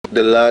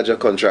the larger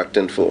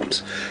contracting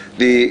firms.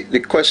 The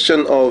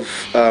question of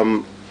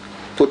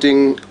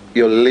putting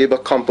your labor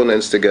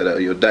components together,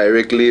 your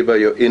direct labor,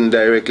 your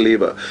indirect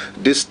labor,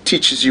 this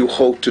teaches you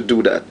how to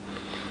do that,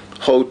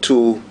 how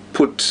to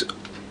put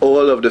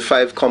all of the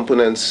 5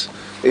 components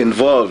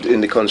involved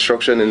in the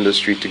construction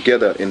industry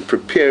together in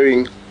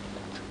preparing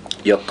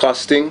your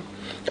costing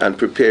and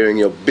preparing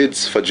your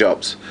bids for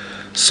jobs,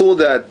 so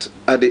that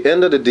at the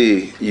end of the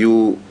day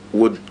you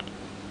would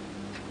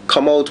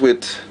come out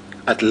with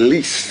at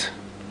least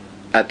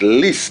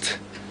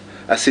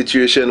a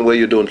situation where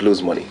you don't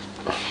lose money.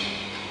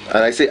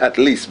 And I say at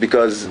least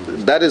because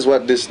that is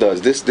what this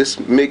does. This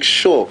makes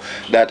sure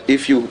that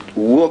if you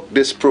work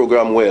this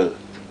program well,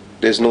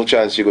 there's no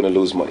chance you're going to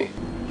lose money.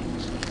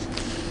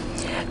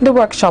 The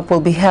workshop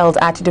will be held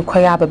at the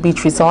Koyaba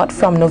Beach Resort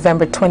from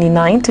November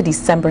 29 to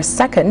December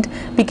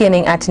 2nd,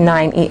 beginning at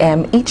 9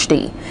 a.m. each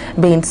day.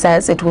 Bain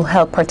says it will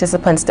help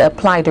participants to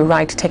apply the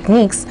right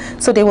techniques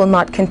so they will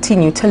not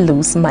continue to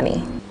lose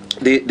money.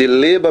 The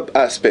labor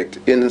aspect,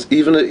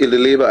 even in the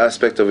labor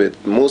aspect of it,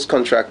 most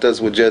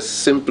contractors would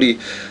just simply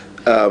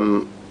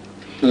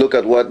look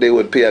at what they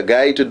would pay a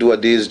guy to do a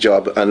day's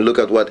job and look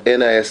at what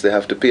NIS they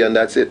have to pay, and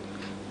that's it.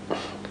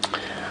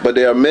 But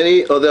there are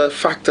many other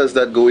factors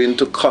that go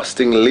into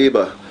costing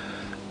labor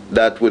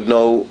that would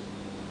now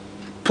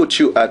put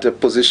you at a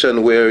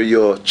position where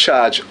your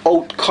charge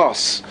out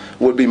costs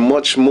would be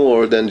much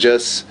more than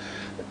just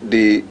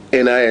the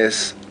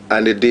NIS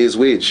and the day's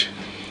wage.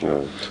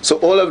 So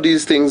all of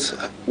these things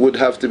would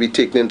have to be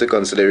taken into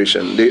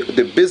consideration.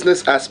 The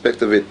business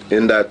aspect of it,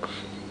 in that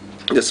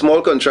the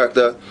small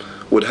contractor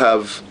would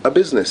have a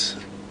business,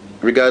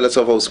 regardless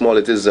of how small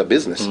it is a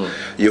business.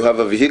 You have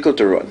a vehicle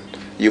to run.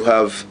 You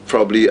have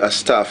probably a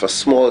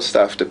small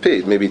staff to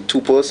pay, maybe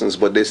 2 persons,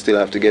 but they still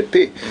have to get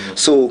paid.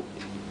 So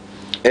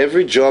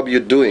every job you're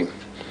doing,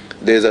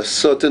 there's a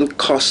certain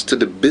cost to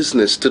the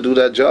business to do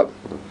that job.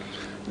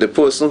 The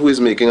person who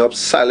is making up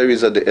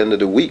salaries at the end of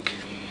the week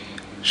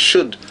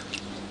should,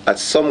 at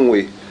some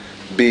way,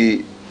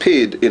 be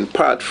paid in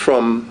part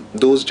from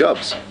those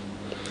jobs.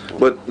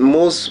 But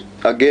most,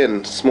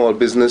 again, small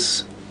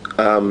business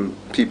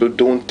people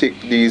don't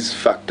take these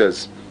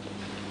factors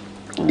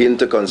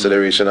into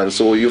consideration, and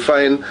so you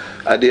find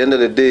at the end of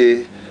the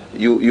day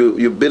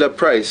you bid a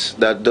price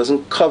that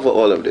doesn't cover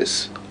all of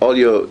this, all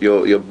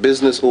your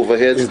business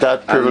overheads. Is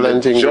that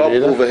prevalent in job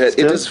Grenada overhead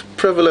still? It is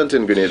prevalent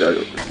in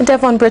Grenada.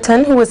 Devon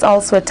Britton, who is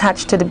also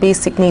attached to the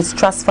Basic Needs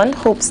Trust Fund,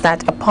 hopes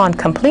that upon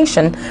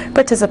completion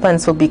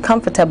participants will be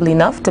comfortable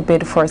enough to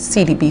bid for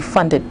CDB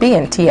funded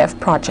BNTF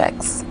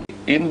projects.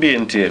 In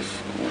BNTF,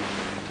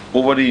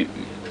 over the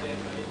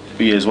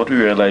years, what we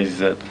realize is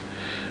that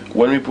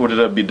when we put it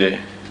a bid there,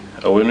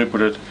 or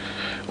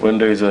when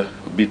there is a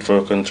bid for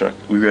a contract,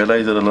 we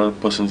realize that a lot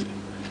of persons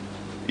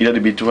either they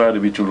bid too high or they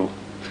bid too low,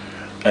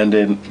 and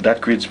then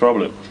that creates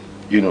problem.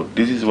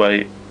 This is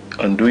why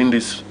on doing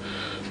this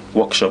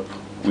workshop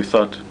we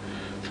thought,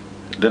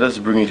 let us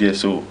bring it here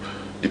so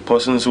the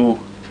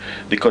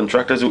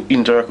contractors who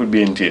interact with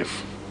BNTF,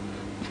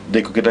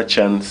 they could get a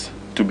chance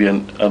to be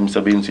an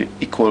Mr. Bain say,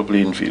 equal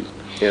playing field.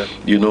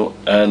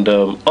 And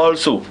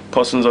also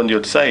persons on the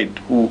other side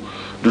who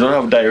do not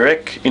have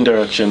direct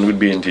interaction with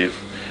BNTF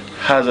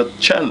has a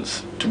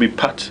chance to be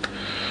part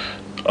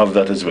of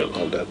that as well.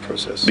 Of that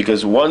process.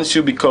 Because once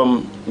you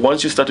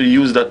start to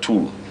use that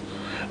tool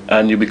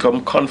and you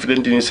become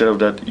confident in yourself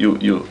that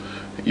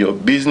your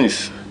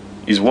business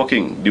is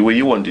working the way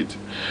you want it,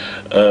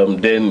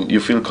 then you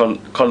feel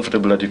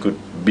comfortable that you could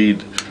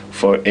bid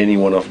for any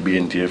one of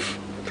BNTF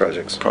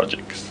projects.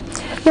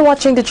 You're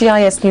watching the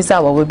GIS News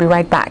Hour. We'll be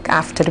right back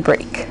after the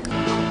break.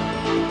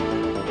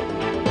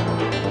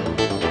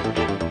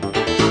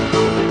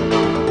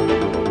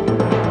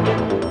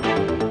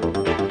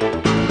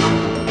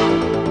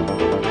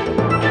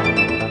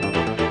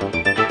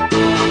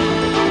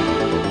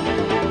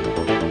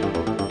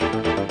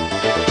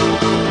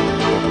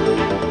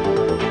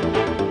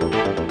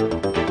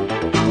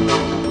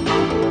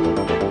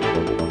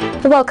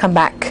 Welcome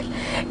back.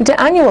 The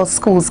annual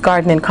schools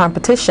gardening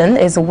competition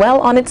is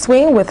well on its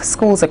way, with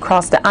schools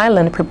across the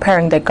island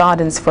preparing their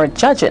gardens for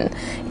judging,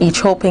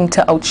 each hoping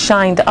to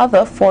outshine the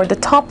other for the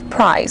top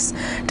prize.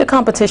 The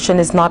competition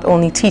is not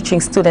only teaching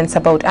students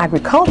about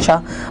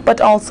agriculture, but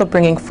also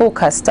bringing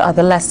focus to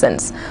other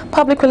lessons.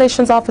 Public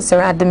Relations Officer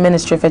at the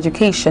Ministry of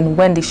Education,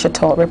 Wendy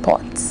Chateau,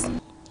 reports.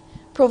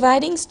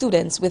 Providing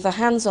students with a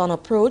hands-on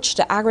approach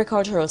to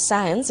agricultural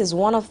science is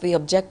one of the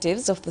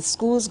objectives of the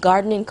school's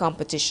gardening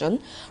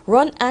competition,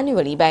 run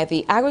annually by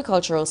the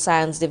Agricultural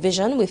Science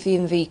Division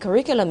within the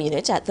Curriculum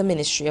Unit at the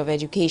Ministry of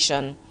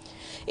Education.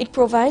 It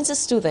provides the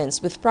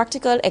students with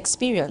practical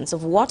experience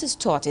of what is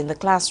taught in the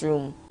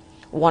classroom.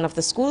 One of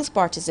the schools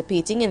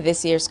participating in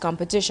this year's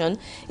competition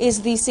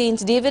is the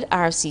St. David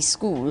RC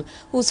School,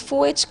 whose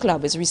 4-H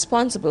club is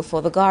responsible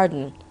for the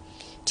garden.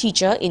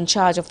 Teacher in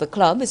charge of the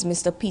club is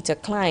Mr. Peter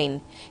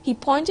Klein. He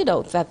pointed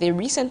out that they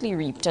recently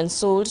reaped and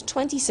sold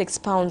 26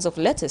 pounds of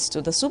lettuce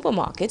to the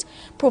supermarket,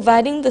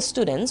 providing the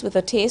students with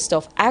a taste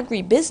of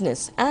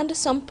agribusiness and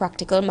some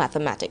practical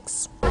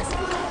mathematics.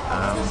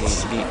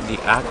 The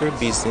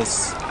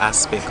agribusiness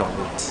aspect of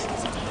it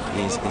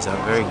is a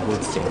very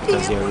good thing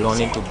because they're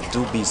learning to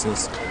do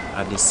business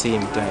at the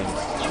same time.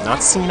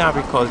 Not seeing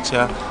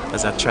agriculture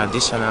as a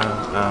traditional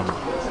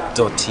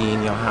dirty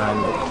in your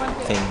hand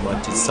thing,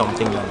 but it's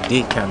something that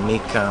they can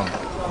make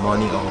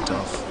money out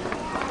of.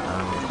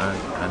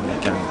 And they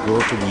can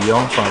go to the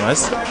young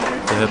farmers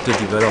to help to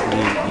develop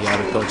the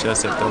agricultural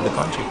sector of the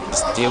country.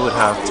 They would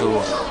have to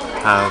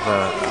have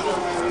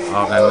an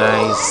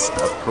organized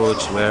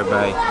approach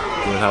whereby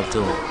you will have to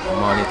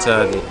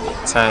monitor the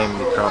time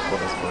the crop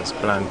was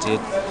planted,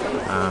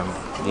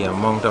 the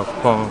amount of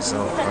pounds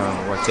of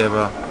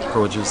whatever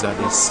produce that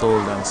is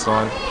sold and so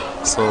on.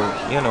 So,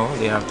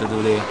 they have to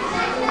do the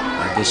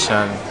addition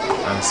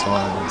and so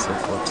on and so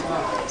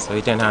forth. So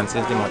it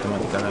enhances the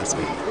mathematical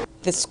aspect.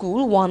 The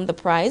school won the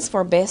prize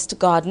for Best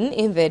Garden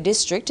in their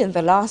district in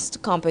the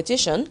last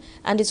competition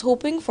and is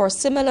hoping for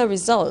similar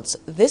results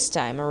this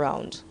time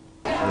around.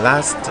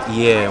 Last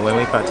year, when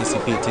we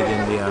participated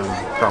in the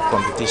crop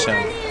competition,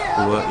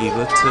 we were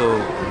able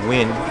to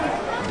win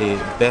the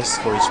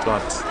best forage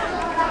plot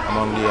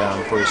among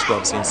the forage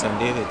crops in St.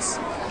 David's.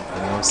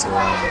 So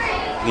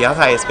we have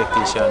high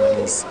expectation, and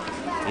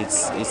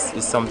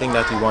it's something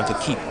that we want to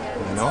keep.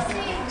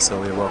 So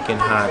we're working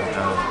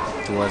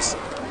hard towards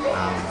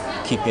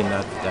keeping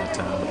that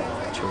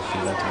trophy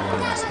that we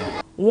won last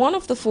year. One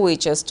of the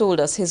foragers told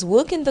us his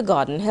work in the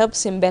garden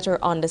helps him better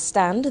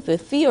understand the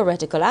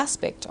theoretical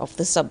aspect of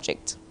the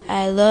subject.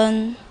 I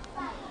learn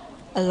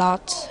a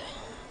lot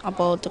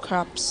about the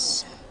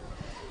crops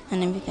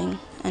and everything,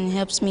 and it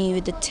helps me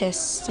with the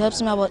tests. It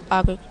helps me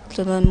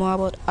to learn more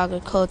about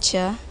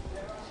agriculture,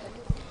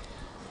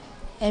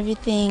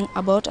 everything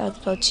about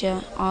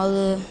agriculture, all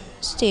the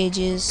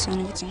stages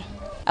and everything.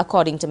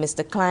 According to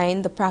Mr.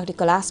 Klein, the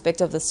practical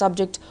aspect of the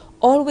subject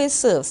always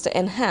serves to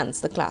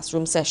enhance the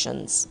classroom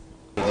sessions.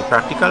 The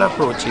practical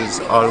approach is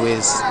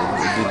always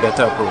the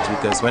better approach,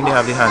 because when they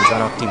have the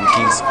hands-on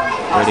activities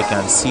where they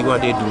can see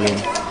what they're doing,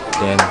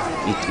 then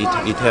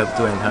it helps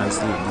to enhance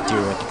the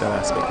theoretical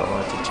aspect of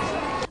our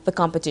teaching. The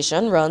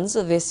competition runs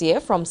this year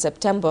from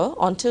September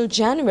until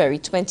January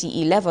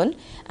 2011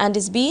 and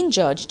is being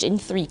judged in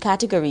 3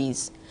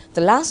 categories.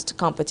 The last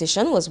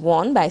competition was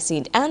won by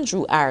St.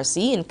 Andrew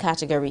RC in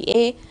Category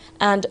A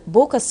and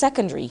Boca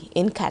Secondary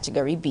in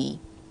Category B.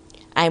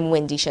 I'm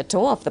Wendy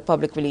Chateau of the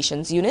Public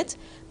Relations Unit,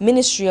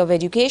 Ministry of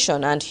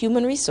Education and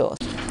Human Resource.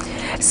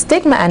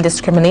 Stigma and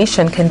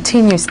discrimination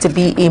continues to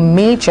be a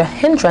major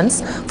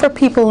hindrance for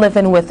people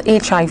living with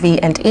HIV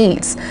and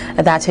AIDS.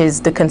 That is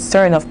the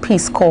concern of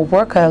Peace Corps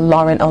worker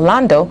Lauren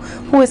Orlando,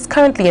 who is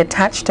currently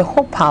attached to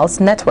Hope Pals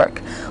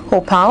Network.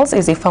 Hope Pals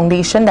is a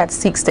foundation that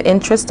seeks the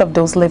interest of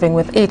those living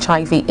with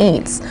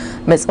HIV/AIDS.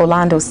 Ms.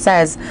 Orlando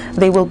says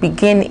they will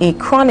begin a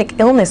chronic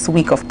illness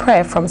week of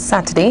prayer from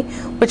Saturday,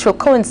 which will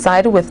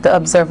coincide with the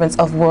observance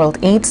of World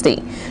AIDS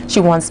Day.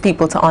 She wants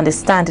people to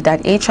understand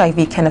that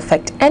HIV can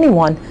affect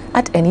anyone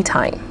at any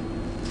time.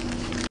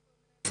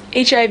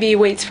 HIV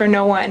waits for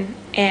no one,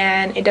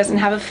 and it doesn't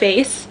have a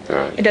face,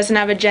 it doesn't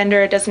have a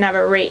gender, it doesn't have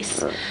a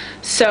race.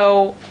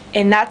 So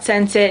in that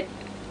sense, it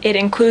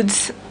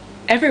includes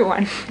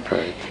everyone.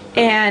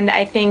 And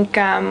I think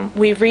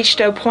we've reached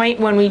a point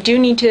when we do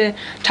need to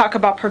talk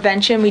about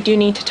prevention, we do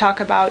need to talk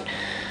about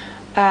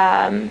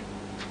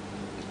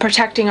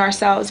protecting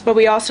ourselves, but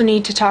we also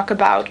need to talk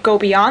about go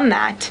beyond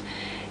that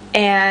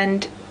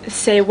and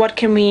say what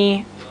can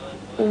we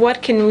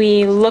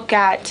look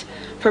at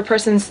for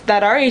persons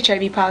that are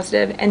HIV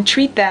positive and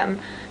treat them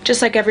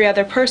just like every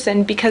other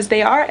person, because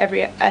they are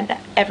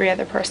every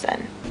other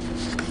person.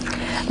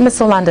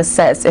 Ms. Orlando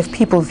says if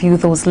people view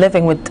those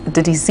living with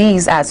the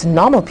disease as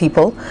normal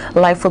people,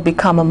 life will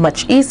become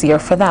much easier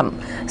for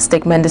them.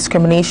 Stigma and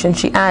discrimination,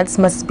 she adds,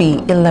 must be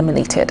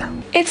eliminated.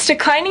 It's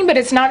declining, but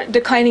it's not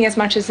declining as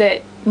much as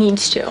it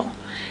needs to.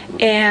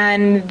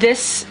 And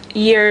this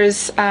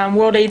year's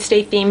World AIDS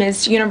Day theme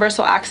is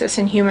universal access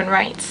and human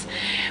rights,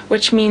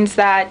 which means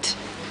that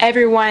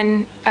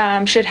everyone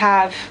should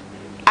have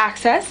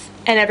access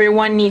and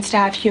everyone needs to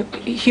have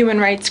human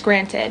rights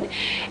granted.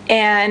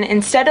 And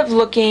instead of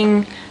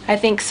looking, I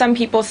think some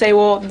people say,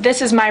 well,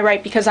 this is my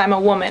right because I'm a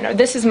woman, or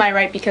this is my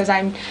right because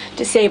I'm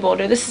disabled,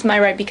 or this is my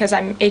right because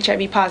I'm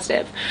HIV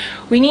positive.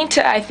 We need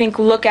to, I think,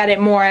 look at it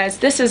more as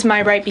this is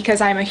my right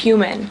because I'm a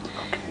human.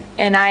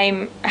 And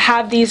I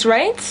have these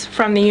rights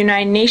from the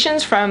United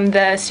Nations, from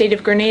the state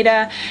of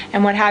Grenada,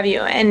 and what have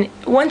you. And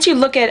once you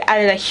look at it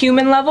at a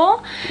human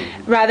level,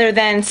 rather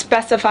than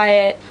specify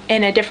it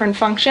in a different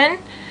function,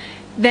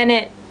 then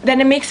it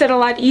makes it a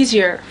lot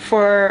easier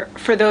for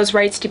those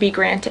rights to be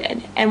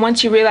granted. And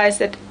once you realize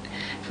that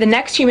the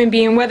next human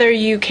being, whether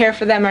you care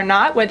for them or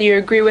not, whether you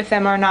agree with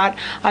them or not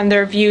on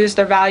their views,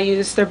 their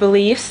values, their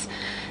beliefs,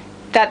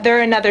 that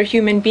they're another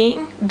human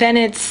being, then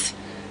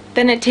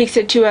it takes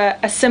it to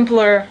a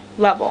simpler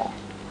level,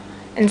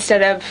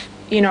 instead of,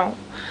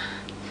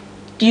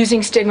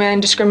 using stigma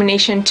and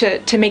discrimination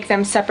to make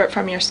them separate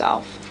from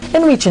yourself.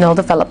 In regional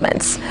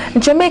developments,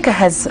 Jamaica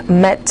has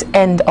met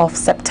end of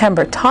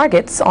September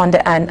targets under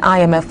an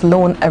IMF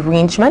loan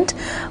arrangement,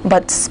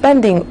 but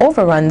spending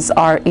overruns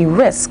are a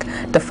risk,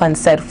 the fund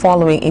said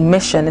following a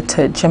mission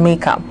to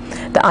Jamaica.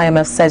 The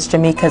IMF says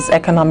Jamaica's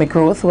economic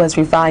growth was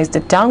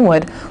revised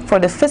downward for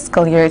the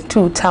fiscal year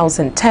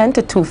 2010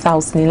 to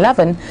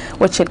 2011,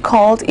 which it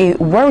called a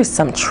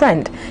worrisome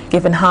trend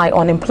given high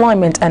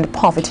unemployment and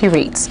poverty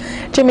rates.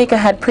 Jamaica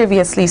had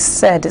previously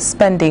said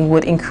spending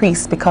would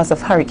increase because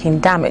of hurricane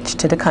damage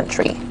to the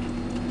country.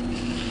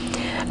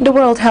 The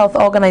World Health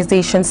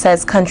Organization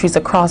says countries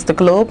across the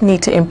globe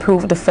need to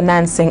improve the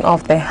financing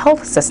of their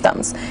health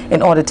systems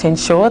in order to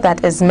ensure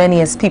that as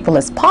many people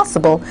as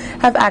possible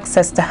have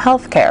access to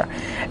health care.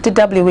 The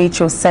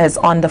WHO says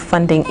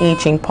underfunding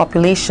aging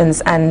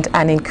populations and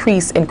an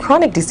increase in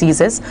chronic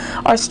diseases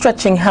are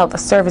stretching health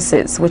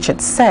services, which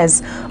it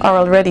says are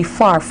already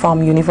far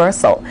from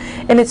universal.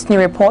 In its new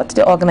report,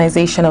 the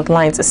organization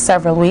outlines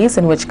several ways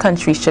in which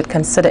countries should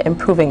consider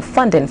improving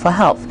funding for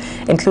health,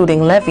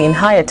 including levying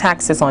higher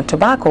taxes on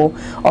tobacco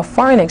or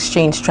foreign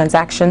exchange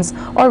transactions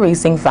or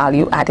raising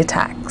value-added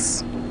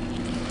tax.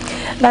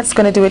 That's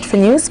going to do it for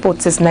news.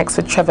 Sports is next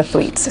with Trevor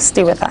Thwaites.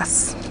 Stay with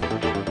us.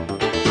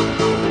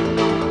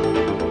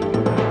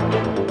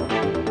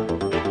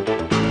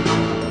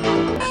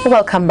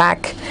 Welcome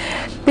back.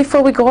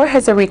 Before we go,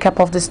 here's a recap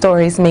of the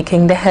stories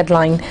making the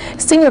headline.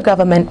 Senior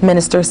government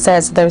minister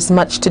says there's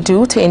much to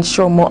do to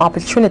ensure more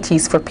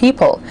opportunities for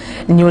people.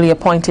 Newly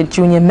appointed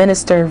junior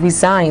minister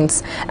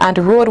resigns, and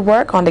road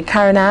work on the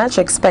carenage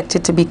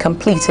expected to be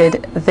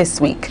completed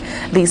this week.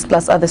 These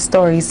plus other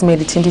stories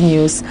made it in the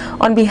news.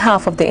 On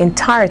behalf of the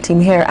entire team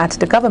here at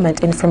the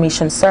Government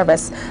Information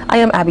Service, I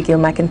am Abigail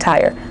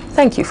McIntyre.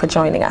 Thank you for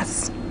joining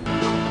us.